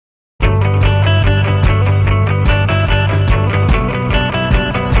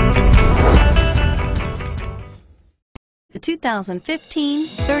2015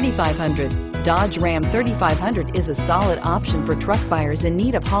 3500. Dodge Ram 3500 is a solid option for truck buyers in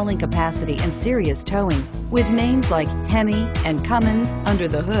need of hauling capacity and serious towing. With names like Hemi and Cummins under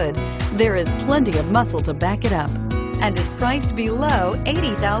the hood, there is plenty of muscle to back it up, and is priced below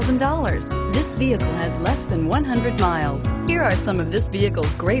 $80,000. This vehicle has less than 100 miles. Here are some of this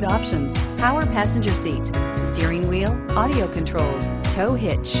vehicle's great options: power passenger seat, steering wheel audio controls, tow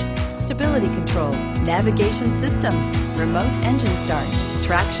hitch, stability control, navigation system, remote engine start,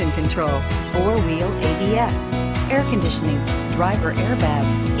 traction control, four-wheel ABS, air conditioning, driver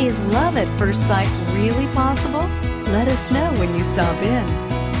airbag. Is love at first sight really possible? Let us know when you stop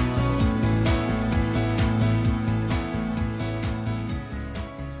in.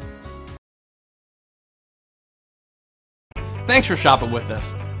 Thanks for shopping with us.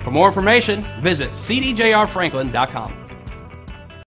 For more information, visit cdjrfranklin.com.